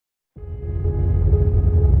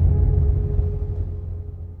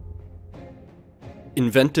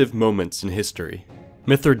Inventive moments in history.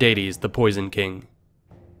 Mithridates, the Poison King.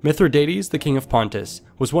 Mithridates, the king of Pontus,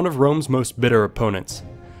 was one of Rome's most bitter opponents.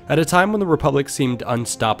 At a time when the Republic seemed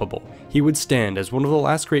unstoppable, he would stand as one of the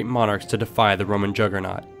last great monarchs to defy the Roman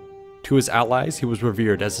juggernaut. To his allies, he was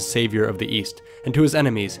revered as a savior of the East, and to his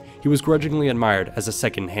enemies, he was grudgingly admired as a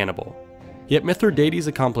second Hannibal. Yet Mithridates'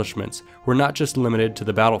 accomplishments were not just limited to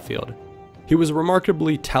the battlefield. He was a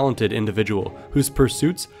remarkably talented individual whose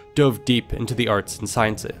pursuits dove deep into the arts and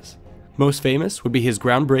sciences. Most famous would be his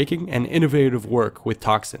groundbreaking and innovative work with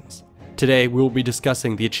toxins. Today we will be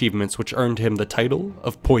discussing the achievements which earned him the title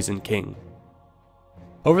of Poison King.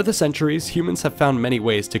 Over the centuries, humans have found many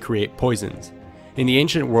ways to create poisons. In the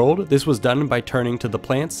ancient world, this was done by turning to the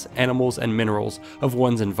plants, animals, and minerals of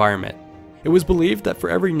one's environment. It was believed that for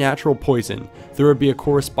every natural poison, there would be a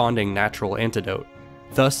corresponding natural antidote.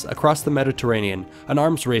 Thus, across the Mediterranean, an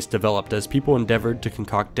arms race developed as people endeavored to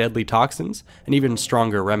concoct deadly toxins and even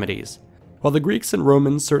stronger remedies. While the Greeks and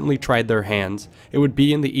Romans certainly tried their hands, it would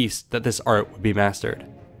be in the East that this art would be mastered.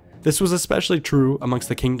 This was especially true amongst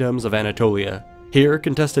the kingdoms of Anatolia. Here,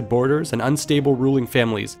 contested borders and unstable ruling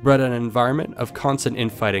families bred an environment of constant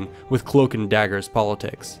infighting with cloak and daggers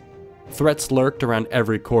politics. Threats lurked around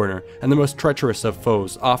every corner, and the most treacherous of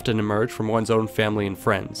foes often emerged from one's own family and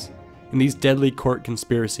friends. In these deadly court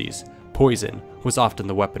conspiracies, poison was often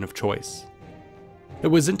the weapon of choice. It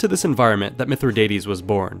was into this environment that Mithridates was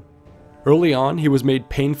born. Early on, he was made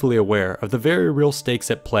painfully aware of the very real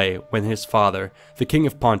stakes at play when his father, the king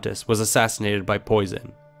of Pontus, was assassinated by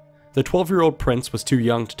poison. The 12-year-old prince was too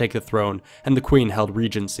young to take the throne, and the queen held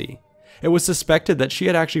regency. It was suspected that she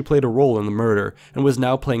had actually played a role in the murder and was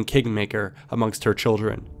now playing kingmaker amongst her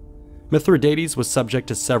children. Mithridates was subject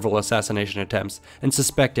to several assassination attempts and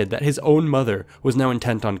suspected that his own mother was now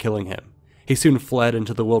intent on killing him. He soon fled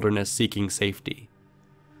into the wilderness seeking safety.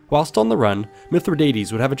 Whilst on the run,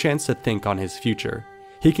 Mithridates would have a chance to think on his future.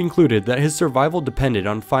 He concluded that his survival depended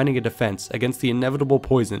on finding a defense against the inevitable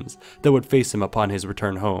poisons that would face him upon his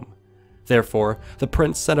return home. Therefore, the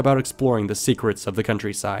prince set about exploring the secrets of the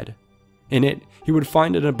countryside. In it, he would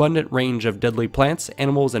find an abundant range of deadly plants,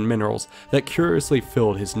 animals, and minerals that curiously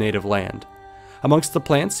filled his native land. Amongst the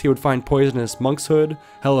plants, he would find poisonous monkshood,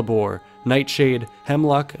 hellebore, nightshade,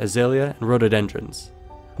 hemlock, azalea, and rhododendrons.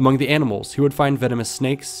 Among the animals, he would find venomous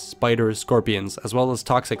snakes, spiders, scorpions, as well as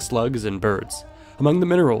toxic slugs and birds. Among the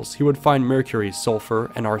minerals, he would find mercury, sulfur,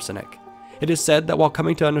 and arsenic. It is said that while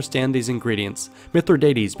coming to understand these ingredients,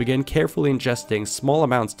 Mithridates began carefully ingesting small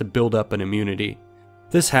amounts to build up an immunity.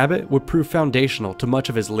 This habit would prove foundational to much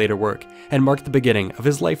of his later work and mark the beginning of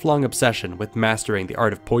his lifelong obsession with mastering the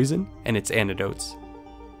art of poison and its antidotes.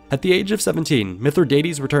 At the age of 17,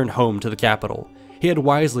 Mithridates returned home to the capital. He had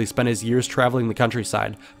wisely spent his years traveling the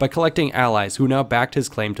countryside by collecting allies who now backed his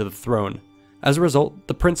claim to the throne. As a result,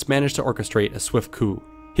 the prince managed to orchestrate a swift coup.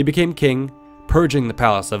 He became king, purging the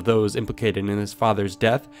palace of those implicated in his father's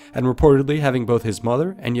death and reportedly having both his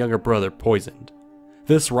mother and younger brother poisoned.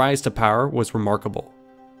 This rise to power was remarkable.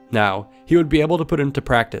 Now, he would be able to put into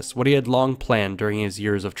practice what he had long planned during his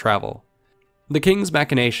years of travel. The king's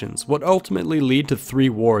machinations would ultimately lead to 3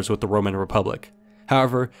 wars with the Roman Republic.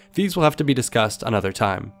 However, these will have to be discussed another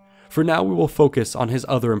time. For now, we will focus on his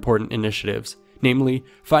other important initiatives, namely,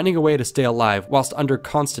 finding a way to stay alive whilst under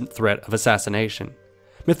constant threat of assassination.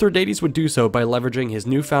 Mithridates would do so by leveraging his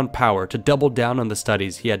newfound power to double down on the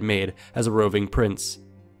studies he had made as a roving prince.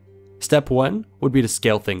 Step 1 would be to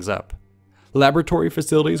scale things up. Laboratory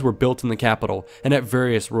facilities were built in the capital and at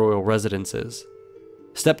various royal residences.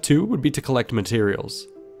 Step 2 would be to collect materials.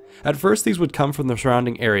 At first, these would come from the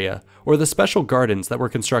surrounding area, or the special gardens that were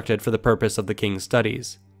constructed for the purpose of the king's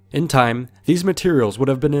studies. In time, these materials would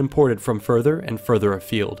have been imported from further and further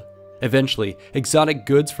afield. Eventually, exotic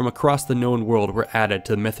goods from across the known world were added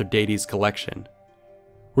to Mithridates' collection.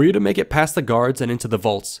 Were you to make it past the guards and into the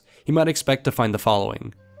vaults, you might expect to find the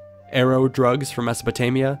following: arrow drugs from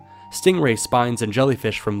Mesopotamia, stingray spines and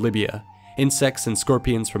jellyfish from Libya, insects and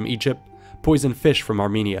scorpions from Egypt, poison fish from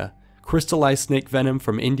Armenia, crystallized snake venom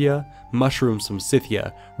from India, mushrooms from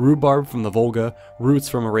Scythia, rhubarb from the Volga, roots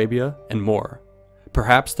from Arabia, and more.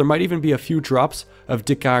 Perhaps there might even be a few drops of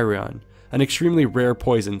dicarion, an extremely rare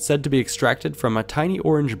poison said to be extracted from a tiny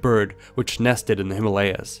orange bird which nested in the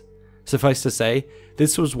Himalayas. Suffice to say,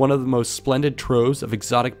 this was one of the most splendid troves of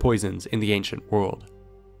exotic poisons in the ancient world.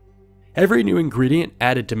 Every new ingredient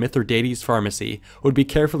added to Mithridates' pharmacy would be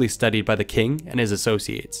carefully studied by the king and his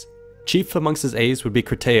associates. Chief amongst his aides would be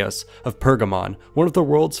Critias of Pergamon, one of the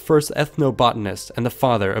world's first ethnobotanists and the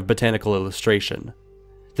father of botanical illustration.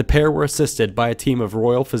 The pair were assisted by a team of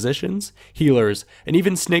royal physicians, healers, and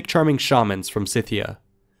even snake-charming shamans from Scythia.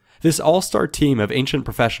 This all-star team of ancient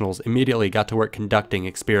professionals immediately got to work conducting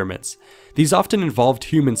experiments. These often involved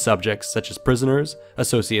human subjects such as prisoners,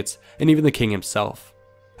 associates, and even the king himself.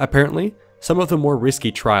 Apparently, some of the more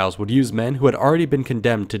risky trials would use men who had already been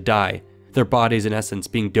condemned to die, their bodies in essence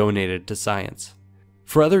being donated to science.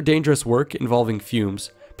 For other dangerous work involving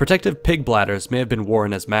fumes, protective pig bladders may have been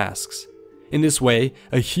worn as masks. In this way,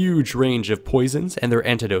 a huge range of poisons and their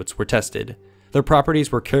antidotes were tested. Their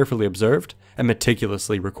properties were carefully observed and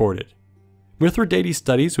meticulously recorded. Mithridates'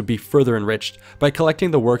 studies would be further enriched by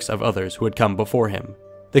collecting the works of others who had come before him.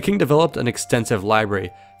 The king developed an extensive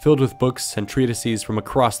library filled with books and treatises from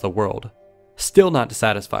across the world. Still not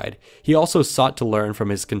satisfied, he also sought to learn from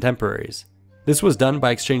his contemporaries. This was done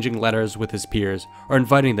by exchanging letters with his peers or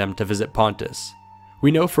inviting them to visit Pontus.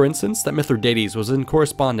 We know, for instance, that Mithridates was in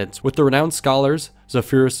correspondence with the renowned scholars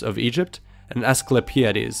Zephyrus of Egypt and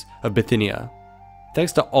Asclepiades of Bithynia.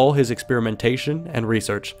 Thanks to all his experimentation and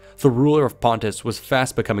research, the ruler of Pontus was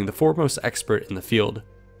fast becoming the foremost expert in the field.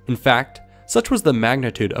 In fact, such was the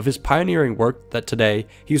magnitude of his pioneering work that today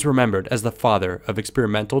he's remembered as the father of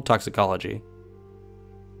experimental toxicology.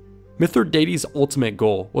 Mithridates' ultimate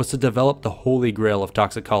goal was to develop the holy grail of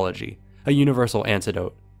toxicology, a universal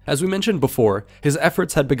antidote. As we mentioned before, his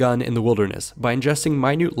efforts had begun in the wilderness by ingesting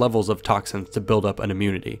minute levels of toxins to build up an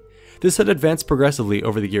immunity. This had advanced progressively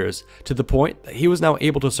over the years, to the point that he was now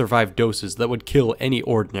able to survive doses that would kill any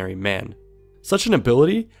ordinary man. Such an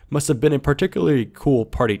ability must have been a particularly cool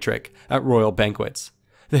party trick at royal banquets.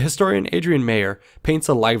 The historian Adrienne paints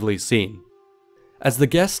a lively scene. As the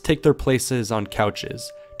guests take their places on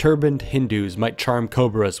couches, turbaned Hindus might charm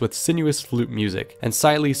cobras with sinuous flute music, and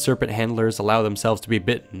sightly serpent handlers allow themselves to be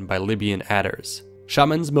bitten by Libyan adders.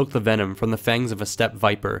 Shamans milk the venom from the fangs of a steppe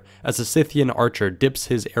viper as a Scythian archer dips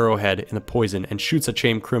his arrowhead in the poison and shoots a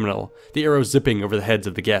chained criminal, the arrow zipping over the heads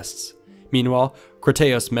of the guests. Meanwhile,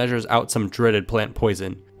 Crataeus measures out some dreaded plant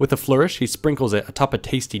poison. With a flourish, he sprinkles it atop a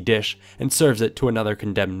tasty dish and serves it to another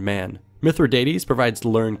condemned man. Mithridates provides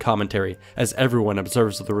learned commentary as everyone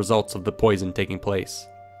observes the results of the poison taking place.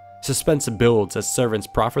 Suspense builds as servants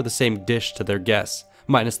proffer the same dish to their guests,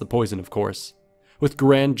 minus the poison of course. With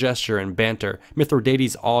grand gesture and banter,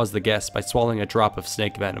 Mithridates awes the guests by swallowing a drop of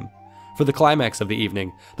snake venom. For the climax of the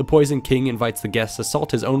evening, the Poison King invites the guests to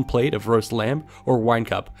salt his own plate of roast lamb or wine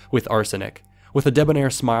cup with arsenic. With a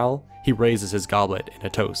debonair smile, he raises his goblet in a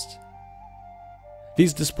toast.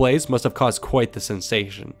 These displays must have caused quite the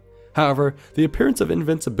sensation. However, the appearance of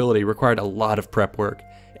invincibility required a lot of prep work.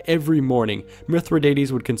 Every morning,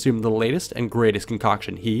 Mithridates would consume the latest and greatest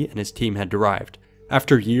concoction he and his team had derived.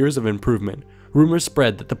 After years of improvement, rumors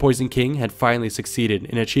spread that the Poison King had finally succeeded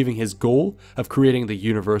in achieving his goal of creating the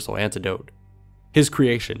universal antidote. His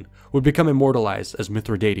creation would become immortalized as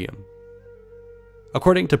Mithridatium.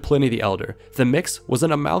 According to Pliny the Elder, the mix was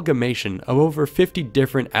an amalgamation of over 50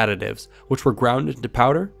 different additives which were ground into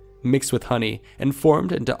powder, mixed with honey, and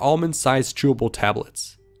formed into almond-sized chewable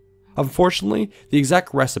tablets. Unfortunately, the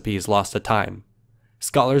exact recipe is lost to time.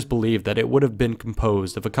 Scholars believe that it would have been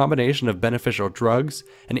composed of a combination of beneficial drugs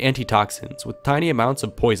and antitoxins with tiny amounts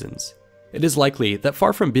of poisons. It is likely that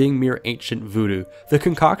far from being mere ancient voodoo, the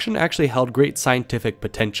concoction actually held great scientific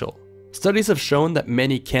potential. Studies have shown that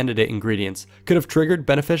many candidate ingredients could have triggered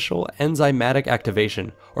beneficial enzymatic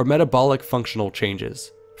activation or metabolic functional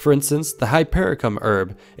changes. For instance, the hypericum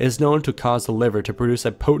herb is known to cause the liver to produce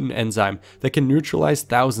a potent enzyme that can neutralize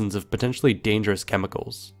thousands of potentially dangerous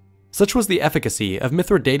chemicals. Such was the efficacy of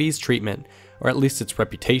Mithridates' treatment, or at least its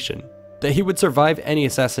reputation, that he would survive any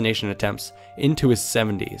assassination attempts into his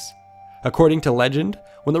 70s. According to legend,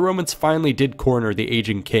 when the Romans finally did corner the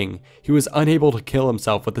aging king, he was unable to kill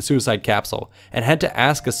himself with the suicide capsule and had to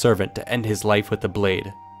ask a servant to end his life with the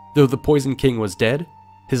blade. Though the Poison King was dead,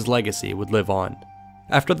 his legacy would live on.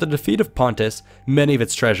 After the defeat of Pontus, many of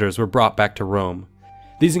its treasures were brought back to Rome.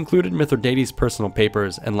 These included Mithridates' personal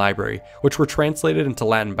papers and library, which were translated into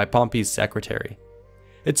Latin by Pompey's secretary.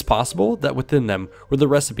 It's possible that within them were the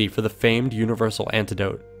recipe for the famed universal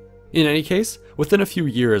antidote. In any case, within a few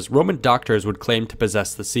years, Roman doctors would claim to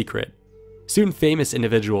possess the secret. Soon famous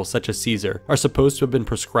individuals such as Caesar are supposed to have been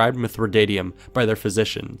prescribed Mithridatium by their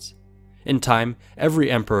physicians. In time,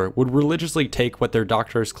 every emperor would religiously take what their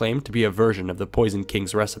doctors claimed to be a version of the Poison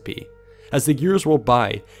King's recipe. As the years rolled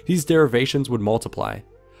by, these derivations would multiply.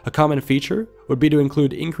 A common feature would be to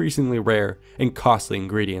include increasingly rare and costly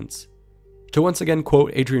ingredients. To once again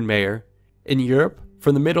quote Adrienne, in Europe,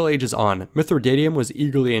 from the Middle Ages on, Mithridatium was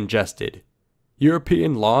eagerly ingested.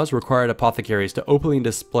 European laws required apothecaries to openly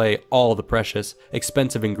display all the precious,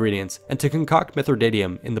 expensive ingredients and to concoct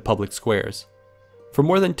Mithridatium in the public squares. For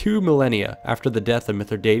more than 2 millennia after the death of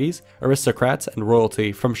Mithridates, aristocrats and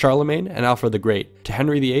royalty from Charlemagne and Alfred the Great to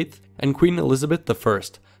Henry VIII and Queen Elizabeth I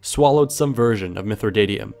swallowed some version of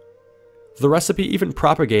Mithridatium. The recipe even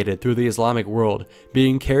propagated through the Islamic world,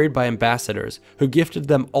 being carried by ambassadors who gifted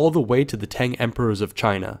them all the way to the Tang emperors of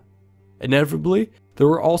China. Inevitably, there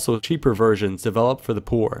were also cheaper versions developed for the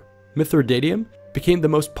poor. Mithridatium became the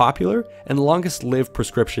most popular and longest-lived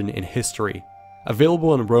prescription in history,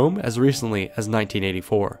 available in Rome as recently as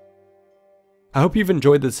 1984. I hope you've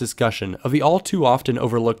enjoyed this discussion of the all too often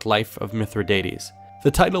overlooked life of Mithridates.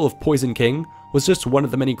 The title of Poison King was just one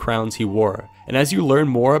of the many crowns he wore, and as you learn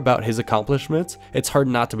more about his accomplishments, it's hard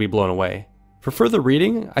not to be blown away. For further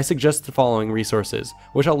reading, I suggest the following resources,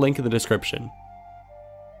 which I'll link in the description.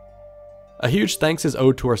 A huge thanks is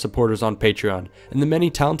owed to our supporters on Patreon, and the many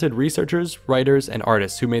talented researchers, writers, and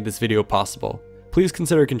artists who made this video possible. Please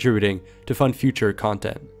consider contributing to fund future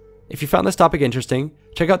content. If you found this topic interesting,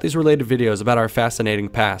 check out these related videos about our fascinating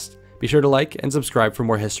past. Be sure to like and subscribe for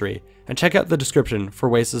more history, and check out the description for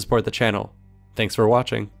ways to support the channel. Thanks for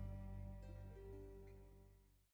watching.